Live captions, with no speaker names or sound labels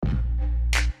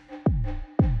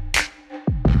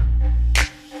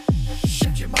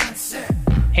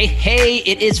Hey,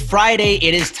 it is Friday.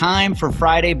 It is time for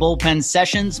Friday Bullpen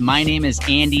Sessions. My name is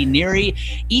Andy Neary.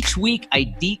 Each week,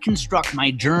 I deconstruct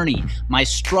my journey, my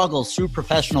struggles through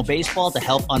professional baseball to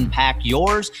help unpack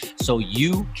yours so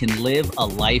you can live a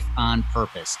life on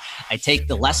purpose. I take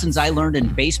the lessons I learned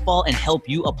in baseball and help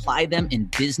you apply them in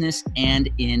business and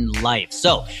in life.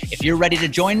 So if you're ready to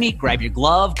join me, grab your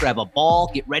glove, grab a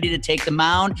ball, get ready to take the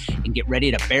mound, and get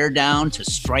ready to bear down to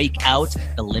strike out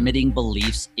the limiting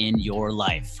beliefs in your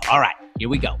life. All right, here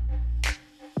we go.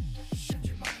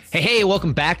 Hey,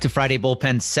 welcome back to Friday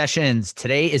Bullpen Sessions.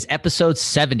 Today is episode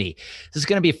 70. This is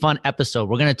going to be a fun episode.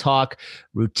 We're going to talk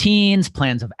routines,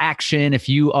 plans of action. If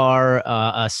you are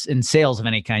in sales of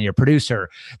any kind, you're a producer,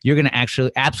 you're going to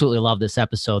actually absolutely love this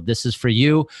episode. This is for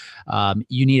you.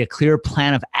 You need a clear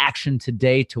plan of action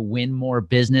today to win more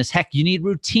business. Heck, you need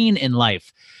routine in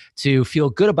life to feel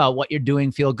good about what you're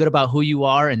doing, feel good about who you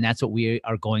are, and that's what we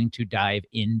are going to dive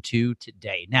into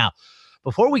today. Now,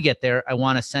 before we get there, I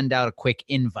want to send out a quick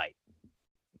invite.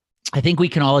 I think we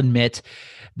can all admit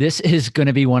this is going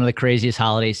to be one of the craziest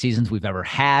holiday seasons we've ever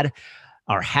had.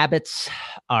 Our habits,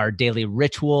 our daily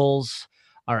rituals,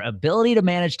 our ability to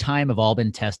manage time have all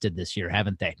been tested this year,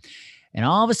 haven't they? And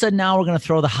all of a sudden now we're going to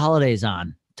throw the holidays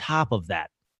on top of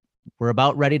that. We're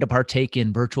about ready to partake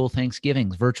in virtual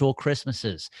Thanksgivings, virtual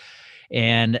Christmases.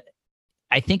 And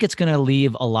I think it's going to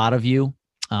leave a lot of you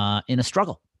in a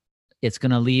struggle. It's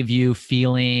going to leave you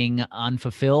feeling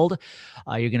unfulfilled.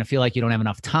 You're going to feel like you don't have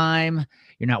enough time.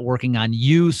 You're not working on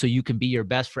you so you can be your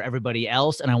best for everybody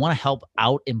else. And I want to help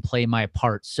out and play my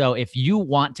part. So if you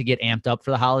want to get amped up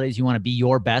for the holidays, you want to be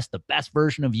your best, the best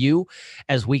version of you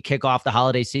as we kick off the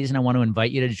holiday season, I want to invite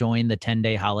you to join the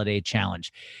 10-day holiday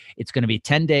challenge. It's going to be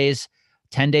 10 days.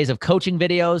 10 days of coaching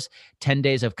videos, 10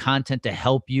 days of content to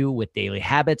help you with daily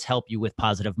habits, help you with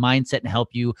positive mindset, and help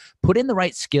you put in the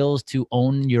right skills to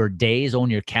own your days, own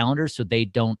your calendar so they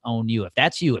don't own you. If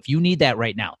that's you, if you need that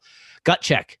right now, gut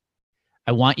check.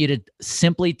 I want you to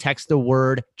simply text the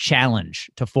word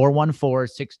challenge to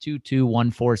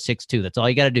 414-622-1462. That's all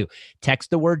you got to do.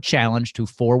 Text the word challenge to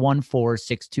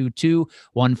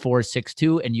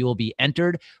 414-622-1462, and you will be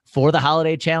entered for the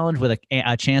holiday challenge with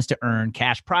a chance to earn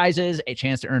cash prizes, a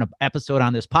chance to earn an episode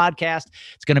on this podcast.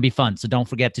 It's going to be fun, so don't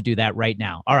forget to do that right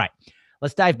now. All right,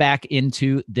 let's dive back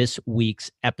into this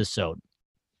week's episode.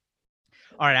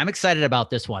 All right, I'm excited about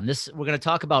this one. We're going to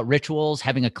talk about rituals,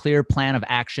 having a clear plan of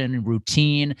action,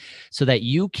 routine, so that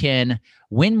you can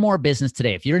win more business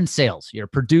today. If you're in sales, you're a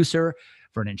producer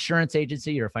for an insurance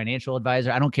agency, you're a financial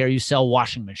advisor, I don't care, you sell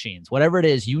washing machines, whatever it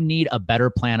is, you need a better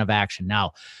plan of action.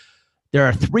 Now, there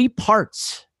are 3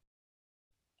 parts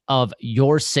of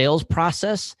your sales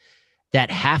process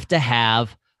that have to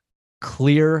have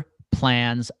clear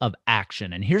plans of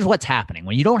action. And here's what's happening.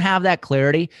 When you don't have that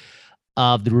clarity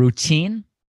of the routine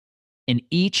in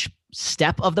each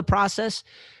step of the process,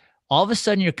 all of a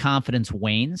sudden your confidence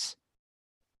wanes.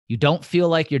 You don't feel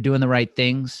like you're doing the right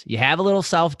things. You have a little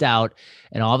self-doubt,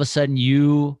 and all of a sudden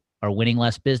you are winning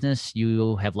less business.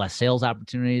 You have less sales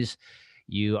opportunities.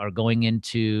 You are going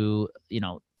into,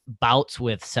 bouts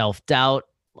with self-doubt,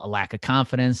 a lack of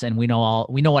confidence, and we know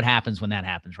what happens when that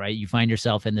happens, right? You find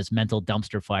yourself in this mental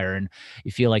dumpster fire and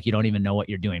you feel like you don't even know what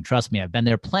you're doing. Trust me, I've been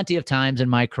there plenty of times in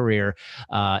my career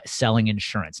selling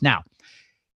insurance. Now,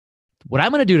 what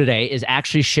I'm going to do today is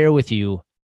actually share with you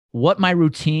what my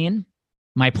routine,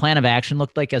 my plan of action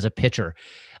looked like as a pitcher.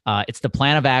 It's the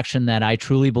plan of action that I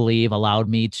truly believe allowed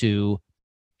me to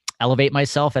elevate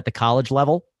myself at the college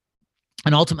level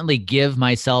and ultimately give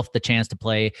myself the chance to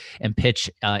play and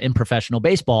pitch in professional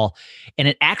baseball. And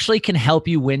it actually can help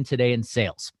you win today in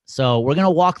sales. So we're going to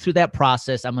walk through that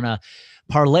process. I'm going to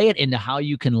parlay it into how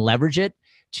you can leverage it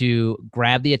to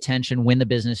grab the attention, win the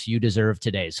business you deserve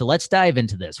today. So let's dive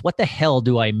into this. What the hell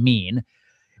do I mean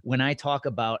when I talk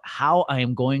about how I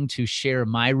am going to share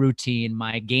my routine,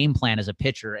 my game plan as a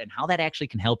pitcher, and how that actually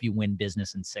can help you win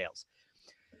business and sales?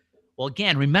 Well,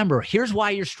 again, remember, here's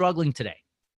why you're struggling today.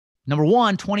 Number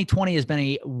one, 2020 has been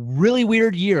a really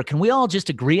weird year. Can we all just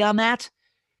agree on that?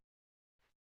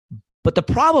 But the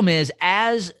problem is,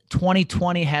 as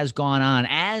 2020 has gone on,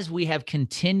 as we have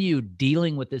continued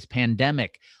dealing with this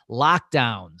pandemic,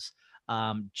 lockdowns,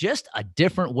 just a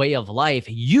different way of life,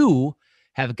 you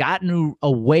have gotten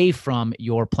away from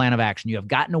your plan of action. You have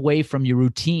gotten away from your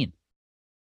routine.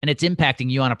 And it's impacting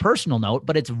you on a personal note,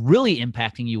 but it's really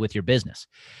impacting you with your business.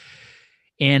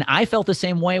 And I felt the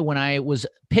same way when I was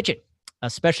pitching,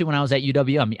 especially when I was at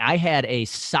UW. I mean, I had a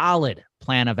solid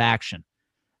plan of action.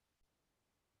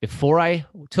 Before I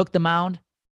took the mound,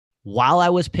 while I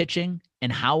was pitching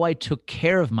and how I took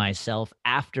care of myself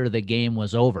after the game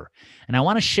was over. And I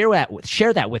want to share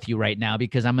that with you right now,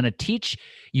 because I'm going to teach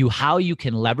you how you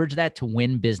can leverage that to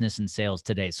win business and sales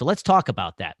today. So let's talk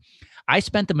about that. I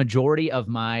spent the majority of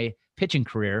my pitching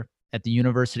career at the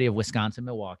University of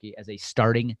Wisconsin-Milwaukee as a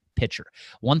starting pitcher.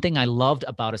 One thing I loved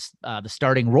about the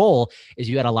starting role is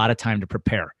you had a lot of time to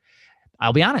prepare.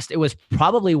 I'll be honest, it was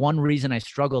probably one reason I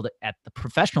struggled at the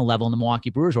professional level in the Milwaukee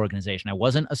Brewers organization. I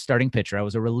wasn't a starting pitcher. I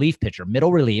was a relief pitcher,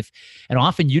 middle relief, and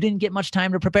often you didn't get much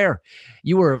time to prepare.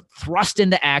 You were thrust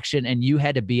into action, and you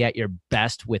had to be at your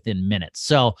best within minutes.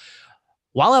 So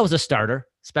while I was a starter,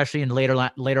 especially in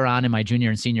later on in my junior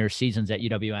and senior seasons at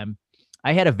UWM,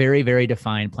 I had a very, very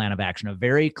defined plan of action, a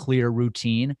very clear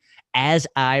routine as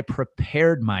I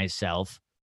prepared myself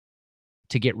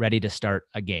to get ready to start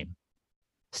a game.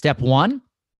 Step one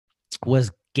was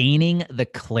gaining the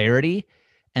clarity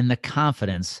and the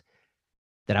confidence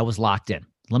that I was locked in.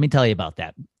 Let me tell you about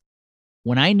that.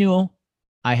 When I knew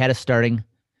I had a starting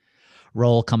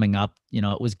role coming up,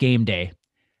 it was game day,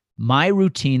 my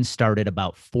routine started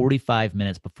about 45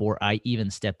 minutes before I even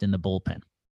stepped in the bullpen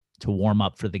to warm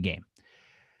up for the game.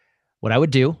 What I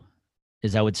would do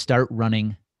is I would start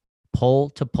running pole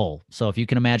to pole. So if you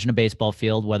can imagine a baseball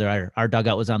field, whether our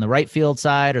dugout was on the right field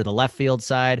side or the left field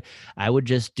side, I would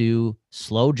just do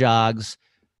slow jogs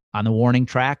on the warning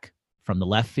track from the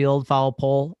left field foul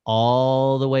pole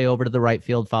all the way over to the right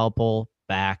field foul pole,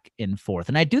 back and forth.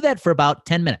 And I do that for about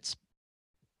 10 minutes.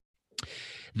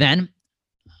 Then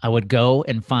I would go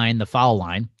and find the foul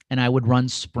line and I would run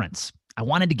sprints. I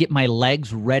wanted to get my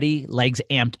legs ready, legs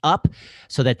amped up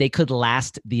so that they could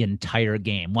last the entire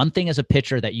game. One thing as a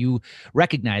pitcher that you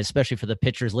recognize, especially for the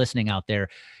pitchers listening out there,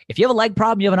 if you have a leg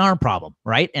problem, you have an arm problem,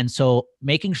 right? And so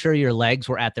making sure your legs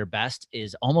were at their best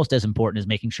is almost as important as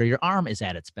making sure your arm is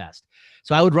at its best.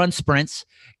 So I would run sprints,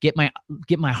 get my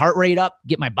heart rate up,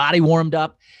 get my body warmed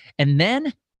up, and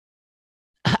then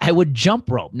I would jump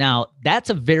rope. Now,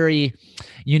 that's a very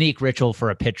unique ritual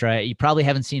for a pitcher. You probably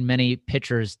haven't seen many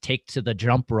pitchers take to the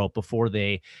jump rope before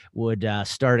they would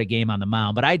start a game on the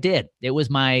mound, but I did. It was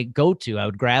my go-to. I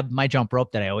would grab my jump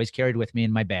rope that I always carried with me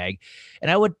in my bag, and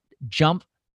I would jump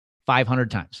 500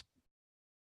 times.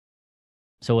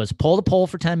 So it was pole to pole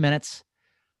for 10 minutes,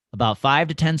 about 5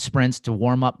 to 10 sprints to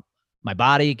warm up my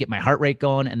body, get my heart rate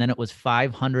going, and then it was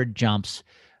 500 jumps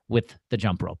with the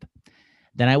jump rope.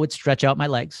 Then I would stretch out my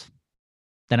legs.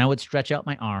 Then I would stretch out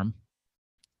my arm.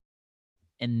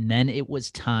 And then it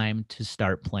was time to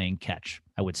start playing catch.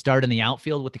 I would start in the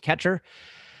outfield with the catcher,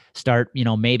 start,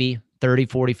 maybe 30,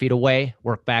 40 feet away,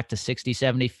 work back to 60,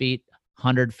 70 feet,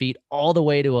 100 feet, all the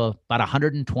way to about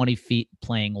 120 feet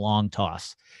playing long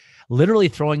toss, literally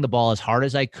throwing the ball as hard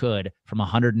as I could from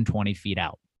 120 feet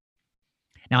out.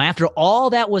 Now, after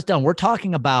all that was done, we're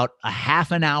talking about a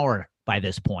half an hour by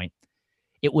this point.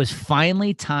 It was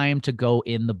finally time to go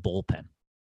in the bullpen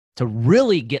to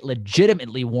really get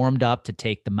legitimately warmed up to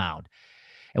take the mound.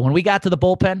 And when we got to the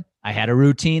bullpen, I had a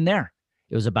routine there.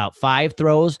 It was about 5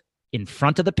 throws in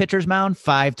front of the pitcher's mound,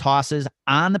 5 tosses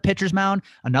on the pitcher's mound,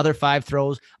 another 5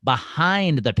 throws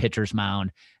behind the pitcher's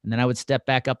mound. And then I would step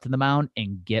back up to the mound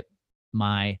and get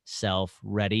myself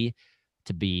ready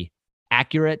to be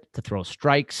accurate, to throw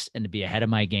strikes, and to be ahead of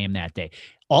my game that day.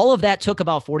 All of that took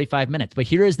about 45 minutes, but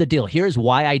here is the deal. Here's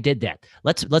why I did that.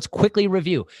 Let's quickly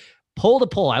review. Pole to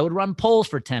pole, I would run poles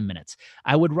for 10 minutes.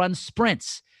 I would run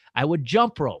sprints. I would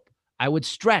jump rope. I would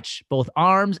stretch both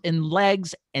arms and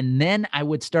legs, and then I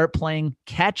would start playing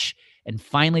catch and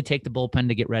finally take the bullpen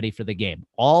to get ready for the game.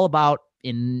 All about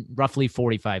in roughly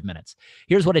 45 minutes.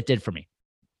 Here's what it did for me.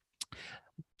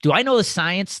 Do I know the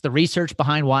science, the research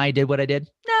behind why I did what I did?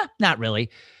 Nah, not really.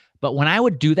 But when I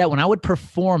would do that, when I would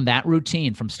perform that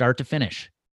routine from start to finish,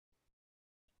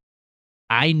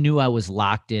 I knew I was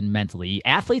locked in mentally.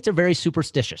 Athletes are very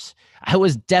superstitious. I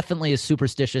was definitely a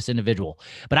superstitious individual.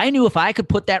 But I knew if I could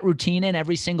put that routine in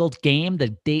every single game,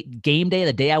 game day,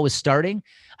 the day I was starting,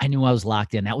 I knew I was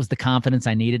locked in. That was the confidence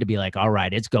I needed to be like, all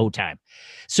right, it's go time.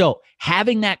 So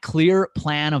having that clear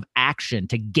plan of action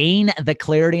to gain the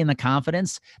clarity and the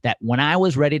confidence that when I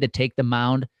was ready to take the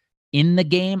mound in the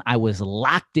game, I was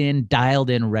locked in, dialed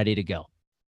in, ready to go.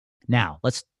 Now,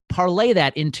 let's parlay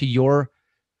that into your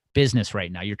business right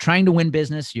now. You're trying to win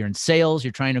business. You're in sales.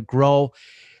 You're trying to grow.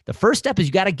 The first step is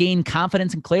you got to gain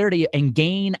confidence and clarity and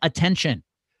gain attention.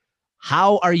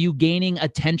 How are you gaining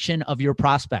attention of your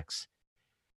prospects?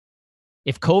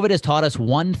 If COVID has taught us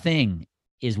one thing,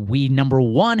 is we, number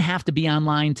one, have to be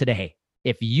online today.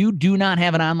 If you do not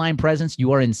have an online presence,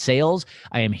 you are in sales.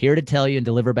 I am here to tell you and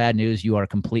deliver bad news. You are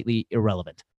completely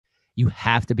irrelevant. You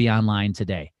have to be online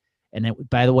today. And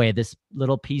by the way, this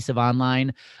little piece of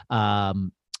online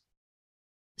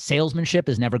salesmanship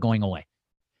is never going away.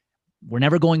 We're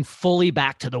never going fully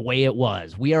back to the way it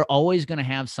was. We are always going to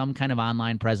have some kind of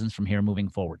online presence from here moving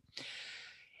forward.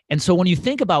 And so when you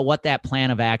think about what that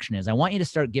plan of action is, I want you to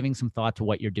start giving some thought to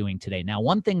what you're doing today. Now,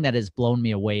 one thing that has blown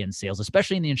me away in sales,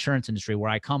 especially in the insurance industry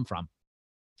where I come from,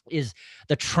 is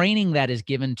the training that is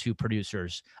given to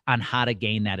producers on how to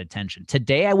gain that attention.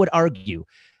 Today, I would argue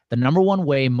the number one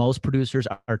way most producers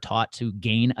are taught to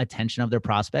gain attention of their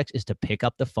prospects is to pick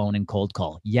up the phone and cold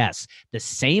call. Yes, the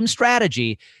same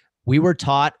strategy we were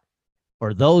taught,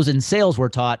 or those in sales were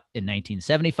taught in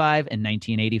 1975 and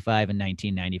 1985 and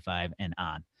 1995 and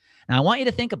on. Now, I want you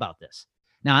to think about this.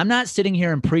 Now, I'm not sitting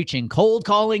here and preaching cold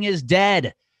calling is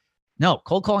dead. No,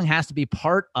 cold calling has to be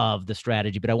part of the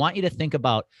strategy, but I want you to think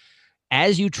about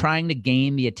as you trying to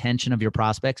gain the attention of your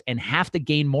prospects and have to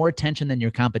gain more attention than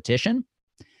your competition,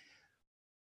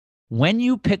 when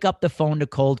you pick up the phone to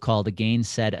cold call to gain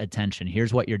said attention,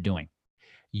 here's what you're doing.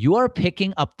 You are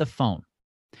picking up the phone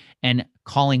and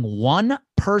calling one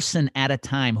person at a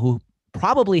time who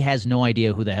probably has no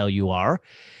idea who the hell you are,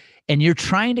 and you're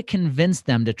trying to convince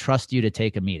them to trust you to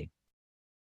take a meeting.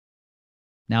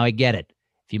 Now, I get it.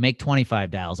 If you make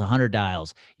 25 dials, 100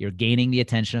 dials, you're gaining the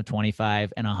attention of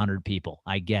 25 and 100 people.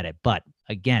 I get it. But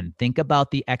again, think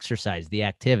about the exercise, the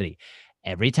activity.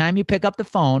 Every time you pick up the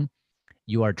phone,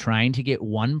 you are trying to get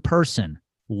one person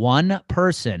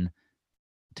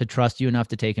to trust you enough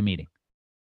to take a meeting.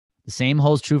 The same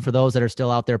holds true for those that are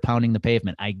still out there pounding the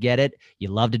pavement. I get it. You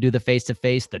love to do the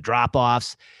face-to-face, the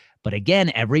drop-offs. But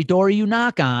again, every door you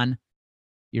knock on,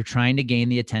 you're trying to gain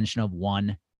the attention of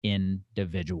one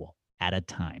individual at a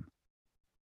time.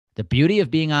 The beauty of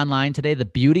being online today, the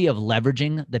beauty of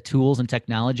leveraging the tools and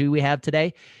technology we have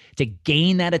today to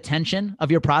gain that attention of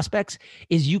your prospects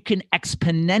is you can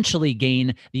exponentially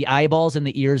gain the eyeballs and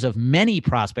the ears of many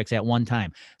prospects at one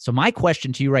time. So my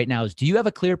question to you right now is, do you have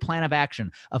a clear plan of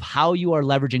action of how you are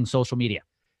leveraging social media?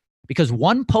 Because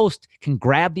one post can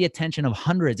grab the attention of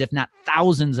hundreds, if not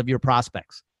thousands of your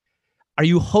prospects. Are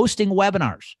you hosting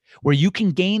webinars where you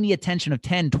can gain the attention of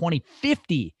 10, 20,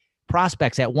 50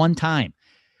 prospects at one time?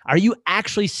 Are you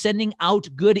actually sending out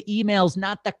good emails,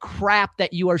 not the crap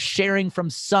that you are sharing from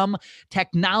some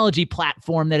technology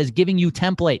platform that is giving you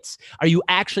templates? Are you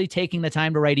actually taking the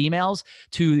time to write emails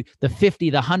to the 50,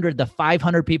 the 100, the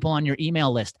 500 people on your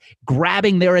email list,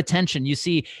 grabbing their attention? You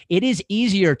see, it is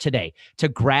easier today to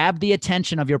grab the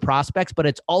attention of your prospects, but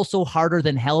it's also harder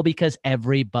than hell because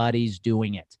everybody's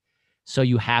doing it. So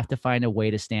you have to find a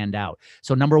way to stand out.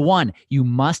 So number one, you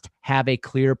must have a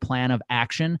clear plan of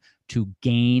action to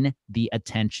gain the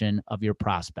attention of your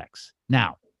prospects.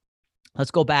 Now,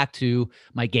 let's go back to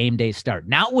my game day start.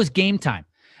 Now it was game time.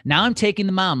 Now I'm taking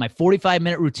the mound. My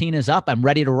 45-minute routine is up. I'm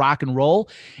ready to rock and roll.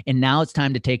 And now it's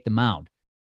time to take the mound.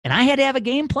 And I had to have a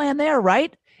game plan there,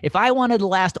 right? If I wanted to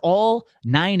last all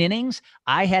 9 innings,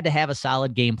 I had to have a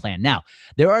solid game plan. Now,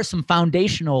 there are some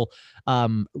foundational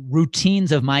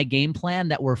routines of my game plan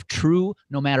that were true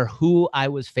no matter who I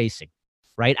was facing,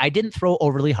 right? I didn't throw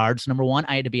overly hard. So number one,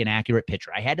 I had to be an accurate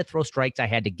pitcher. I had to throw strikes. I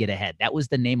had to get ahead. That was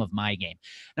the name of my game.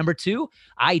 Number two,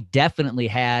 I definitely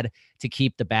had to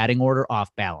keep the batting order off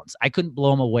balance. I couldn't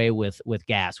blow them away with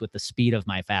gas, with the speed of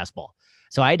my fastball.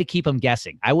 So I had to keep them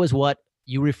guessing. I was what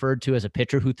you referred to as a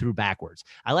pitcher who threw backwards.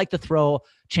 I like to throw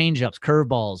changeups,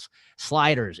 curveballs,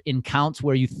 sliders in counts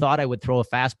where you thought I would throw a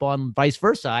fastball, and vice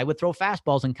versa. I would throw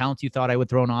fastballs in counts you thought I would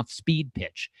throw an off-speed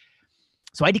pitch.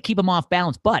 So I had to keep them off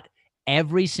balance, but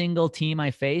every single team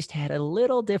I faced had a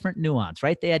little different nuance,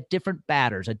 right? They had different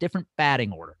batters, a different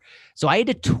batting order. So I had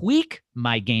to tweak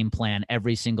my game plan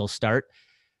every single start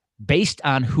based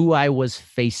on who I was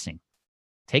facing.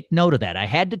 Take note of that. I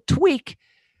had to tweak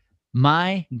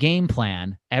my game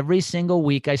plan every single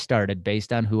week I started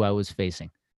based on who I was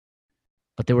facing.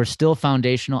 But there were still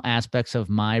foundational aspects of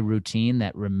my routine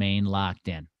that remain locked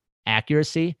in.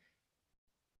 Accuracy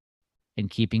and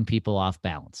keeping people off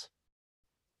balance.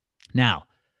 Now,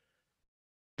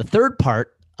 the third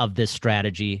part of this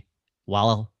strategy,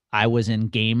 while I was in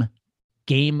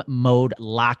game mode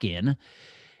lock-in,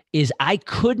 is I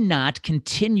could not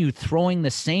continue throwing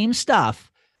the same stuff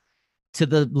to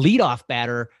the leadoff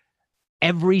batter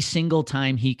every single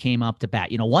time he came up to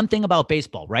bat. You know, one thing about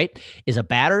baseball, right, is a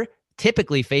batter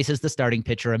typically faces the starting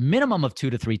pitcher a minimum of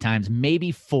 2 to 3 times,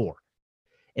 maybe 4.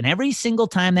 And every single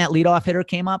time that leadoff hitter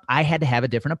came up, I had to have a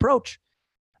different approach.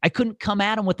 I couldn't come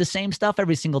at him with the same stuff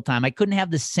every single time. I couldn't have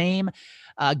the same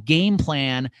game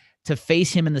plan to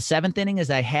face him in the 7th inning as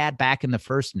I had back in the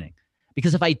 1st inning.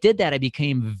 Because if I did that, I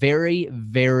became very,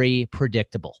 very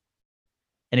predictable.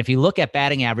 And if you look at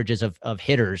batting averages of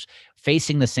hitters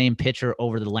facing the same pitcher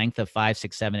over the length of 5,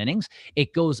 6, 7 innings,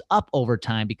 it goes up over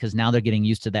time because now they're getting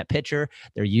used to that pitcher.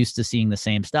 They're used to seeing the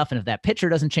same stuff. And if that pitcher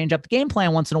doesn't change up the game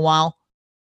plan once in a while,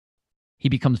 he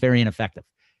becomes very ineffective.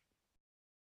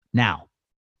 Now,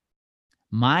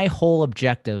 my whole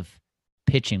objective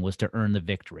pitching was to earn the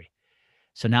victory.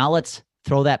 So now let's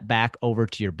throw that back over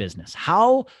to your business.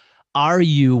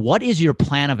 What is your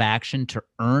plan of action to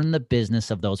earn the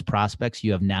business of those prospects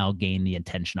you have now gained the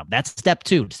attention of? That's step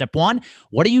 2. Step 1,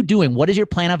 what are you doing? What is your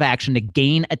plan of action to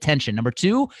gain attention? Number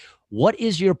 2, what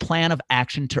is your plan of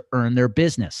action to earn their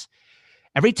business?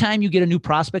 Every time you get a new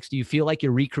prospect, do you feel like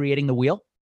you're recreating the wheel?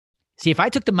 See, if I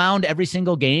took the mound every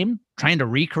single game trying to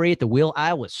recreate the wheel,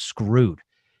 I was screwed.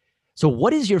 So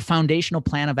what is your foundational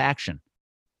plan of action?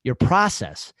 Your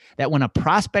process, that when a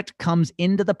prospect comes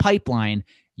into the pipeline,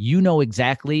 you know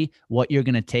exactly what you're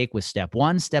going to take with step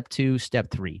 1, step 2, step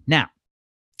 3. Now,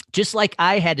 just like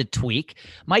I had to tweak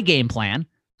my game plan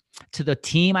to the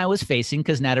team I was facing,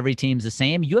 because not every team's the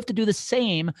same, you have to do the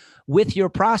same with your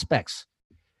prospects.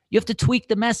 You have to tweak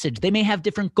the message. They may have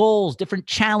different goals, different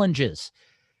challenges,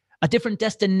 a different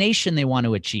destination they want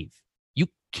to achieve. You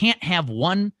can't have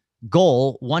one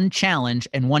goal, one challenge,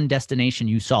 and one destination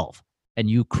you solve and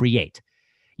you create.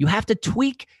 You have to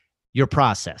tweak your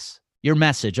process, your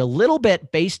message a little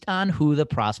bit based on who the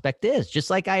prospect is, just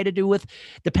like I had to do with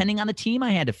depending on the team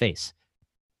I had to face.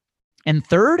 And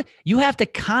third, you have to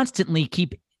constantly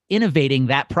keep innovating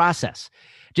that process.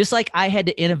 Just like I had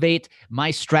to innovate my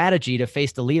strategy to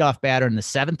face the leadoff batter in the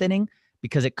 7th inning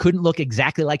because it couldn't look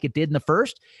exactly like it did in the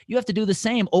first, you have to do the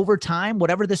same over time,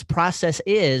 whatever this process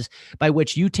is by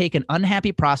which you take an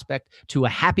unhappy prospect to a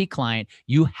happy client,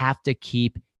 you have to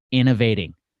keep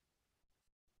innovating.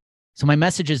 So my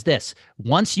message is this: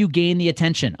 once you gain the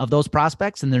attention of those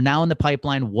prospects and they're now in the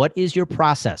pipeline, what is your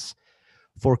process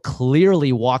for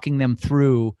clearly walking them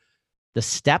through the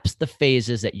steps, the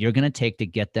phases that you're going to take to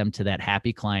get them to that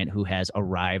happy client who has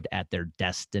arrived at their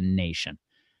destination?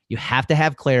 You have to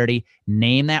have clarity,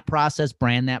 name that process,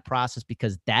 brand that process,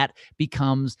 because that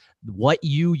becomes what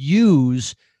you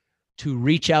use to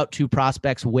reach out to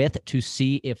prospects with to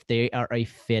see if they are a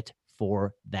fit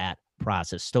for that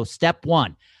process. So step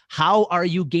 1, how are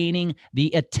you gaining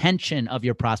the attention of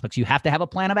your prospects? You have to have a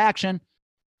plan of action,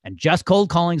 and just cold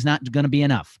calling is not going to be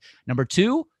enough. Number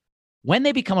 2, when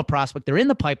they become a prospect, they're in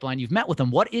the pipeline, you've met with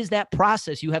them. What is that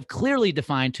process you have clearly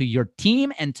defined to your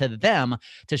team and to them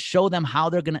to show them how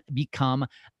they're going to become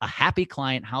a happy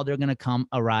client, how they're going to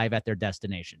arrive at their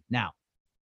destination? Now,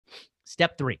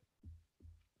 step 3.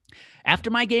 After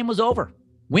my game was over,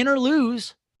 win or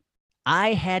lose,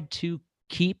 I had to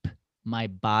keep my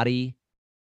body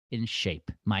in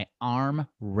shape, my arm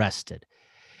rested.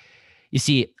 You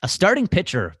see, a starting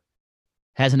pitcher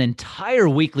has an entire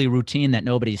weekly routine that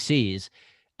nobody sees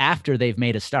after they've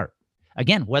made a start.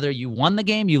 Again, whether you won the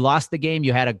game, you lost the game,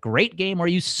 you had a great game, or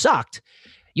you sucked,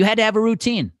 you had to have a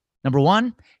routine. Number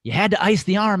 1, you had to ice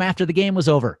the arm after the game was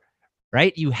over,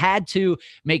 right? You had to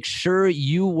make sure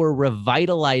you were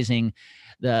revitalizing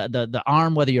the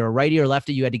arm, whether you're a righty or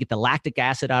lefty. You had to get the lactic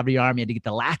acid out of your arm. You had to get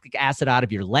the lactic acid out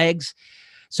of your legs.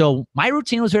 So my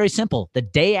routine was very simple. The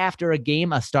day after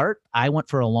a start, I went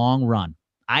for a long run.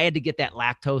 I had to get that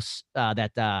lactose,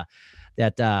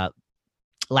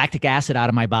 lactic acid out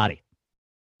of my body.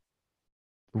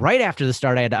 Right after the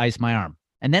start, I had to ice my arm.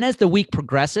 And then as the week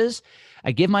progresses,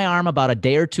 I give my arm about a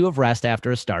day or 2 of rest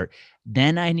after a start.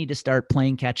 Then I need to start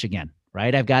playing catch again,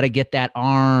 right? I've got to get that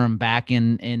arm back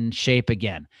in shape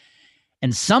again.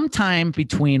 And sometime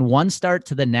between one start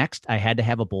to the next, I had to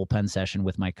have a bullpen session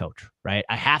with my coach, right?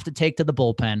 I have to take to the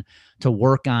bullpen to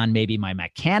work on maybe my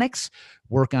mechanics,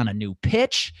 work on a new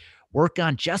pitch, work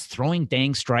on just throwing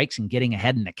dang strikes and getting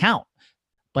ahead in the count.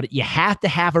 But you have to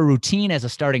have a routine as a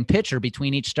starting pitcher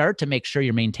between each start to make sure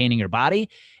you're maintaining your body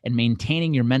and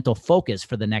maintaining your mental focus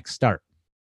for the next start.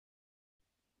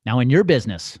 Now, in your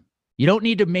business, you don't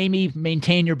need to maybe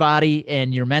maintain your body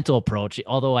and your mental approach,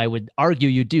 although I would argue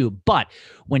you do. But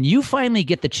when you finally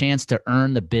get the chance to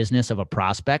earn the business of a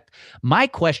prospect, my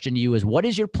question to you is, what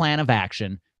is your plan of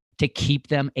action to keep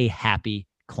them a happy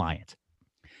client?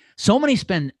 So many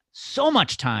spend so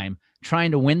much time trying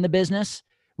to win the business,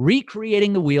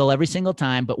 recreating the wheel every single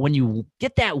time. But when you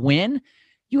get that win,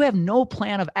 you have no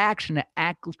plan of action to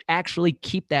actually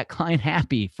keep that client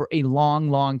happy for a long,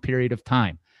 long period of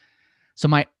time. So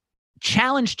my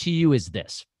challenge to you is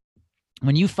this: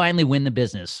 when you finally win the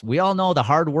business, we all know the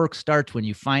hard work starts when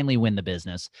you finally win the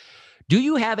business. Do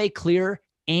you have a clear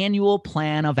annual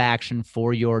plan of action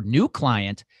for your new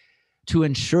client to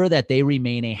ensure that they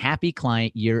remain a happy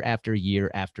client year after year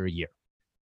after year?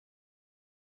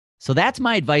 So that's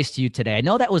my advice to you today. I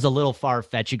know that was a little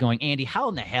far-fetched. You're going, Andy, how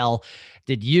in the hell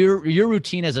did your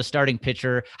routine as a starting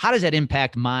pitcher, how does that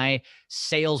impact my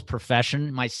sales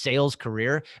profession, my sales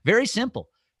career? Very simple.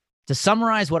 To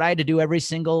summarize what I had to do every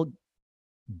single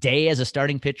day as a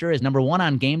starting pitcher is, number one,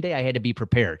 on game day, I had to be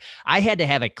prepared. I had to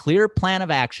have a clear plan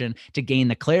of action to gain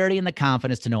the clarity and the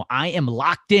confidence to know I am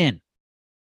locked in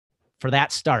for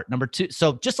that start. Number two.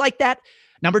 So just like that,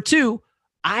 number two,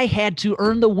 I had to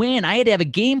earn the win. I had to have a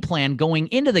game plan going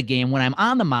into the game. When I'm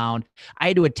on the mound, I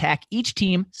had to attack each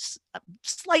team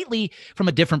slightly from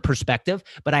a different perspective,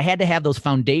 but I had to have those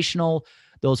foundational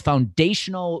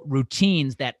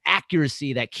routines, that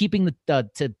accuracy, that keeping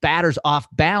the batters off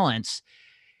balance.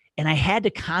 And I had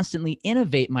to constantly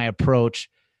innovate my approach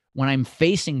when I'm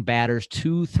facing batters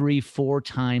 2, 3, 4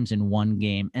 times in one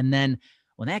game. And then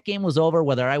when that game was over,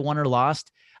 whether I won or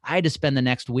lost, I had to spend the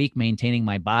next week maintaining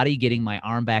my body, getting my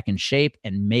arm back in shape,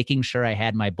 and making sure I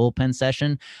had my bullpen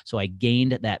session so I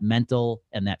gained that mental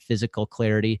and that physical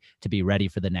clarity to be ready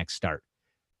for the next start.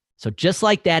 So just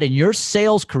like that, in your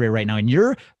sales career right now, in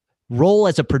your role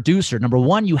as a producer, number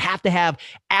one, you have to have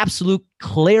absolute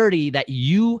clarity that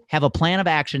you have a plan of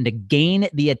action to gain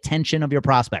the attention of your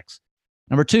prospects.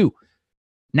 Number two,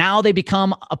 now they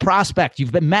become a prospect.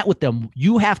 You've been met with them.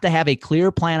 You have to have a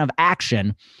clear plan of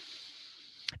action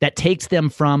that takes them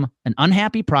from an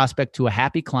unhappy prospect to a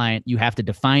happy client. You have to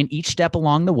define each step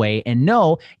along the way and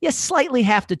know you slightly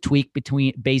have to tweak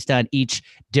based on each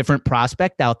different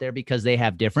prospect out there, because they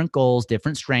have different goals,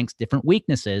 different strengths, different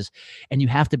weaknesses, and you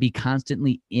have to be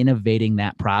constantly innovating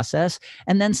that process.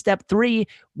 And then step three,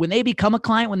 when they become a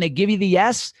client, when they give you the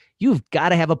yes, you've got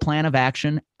to have a plan of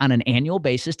action on an annual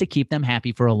basis to keep them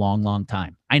happy for a long, long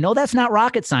time. I know that's not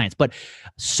rocket science, but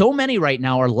so many right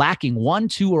now are lacking 1,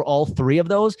 2, or all 3 of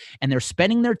those, and they're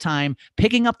spending their time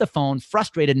picking up the phone,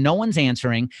 frustrated, no one's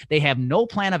answering. They have no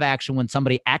plan of action when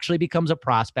somebody actually becomes a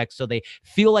prospect, so they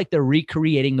feel like they're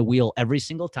recreating the wheel every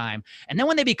single time. And then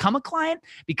when they become a client,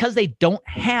 because they don't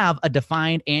have a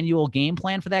defined annual game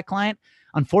plan for that client,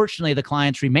 unfortunately, the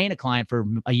clients remain a client for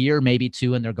a year, maybe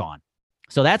 2, and they're gone.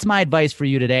 So that's my advice for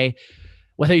you today.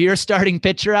 Whether you're a starting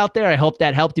pitcher out there, I hope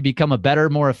that helped you become a better,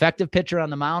 more effective pitcher on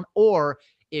the mound, or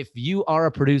if you are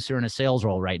a producer in a sales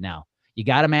role right now, you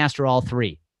got to master all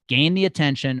 3. Gain the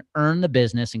attention, earn the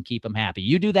business, and keep them happy.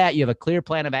 You do that, you have a clear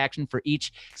plan of action for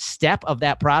each step of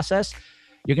that process,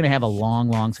 you're going to have a long,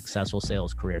 long, successful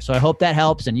sales career. So I hope that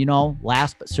helps. And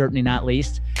last but certainly not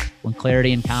least, when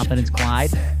clarity and confidence collide,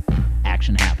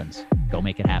 action happens. Go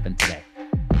make it happen today.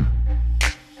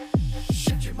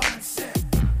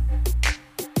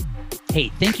 Hey,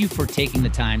 thank you for taking the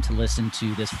time to listen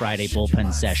to this Friday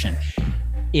bullpen session.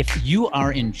 If you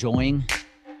are enjoying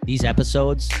these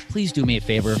episodes, please do me a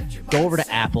favor. Go over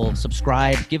to Apple,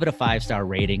 subscribe, give it a 5-star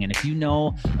rating. And if you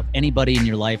know of anybody in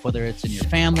your life, whether it's in your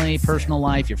family, personal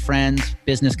life, your friends,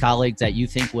 business colleagues that you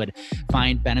think would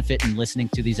find benefit in listening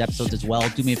to these episodes as well,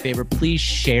 do me a favor. Please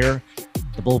share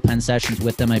the bullpen sessions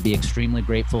with them. I'd be extremely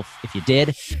grateful if you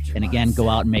did. And again, go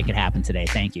out and make it happen today.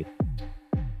 Thank you.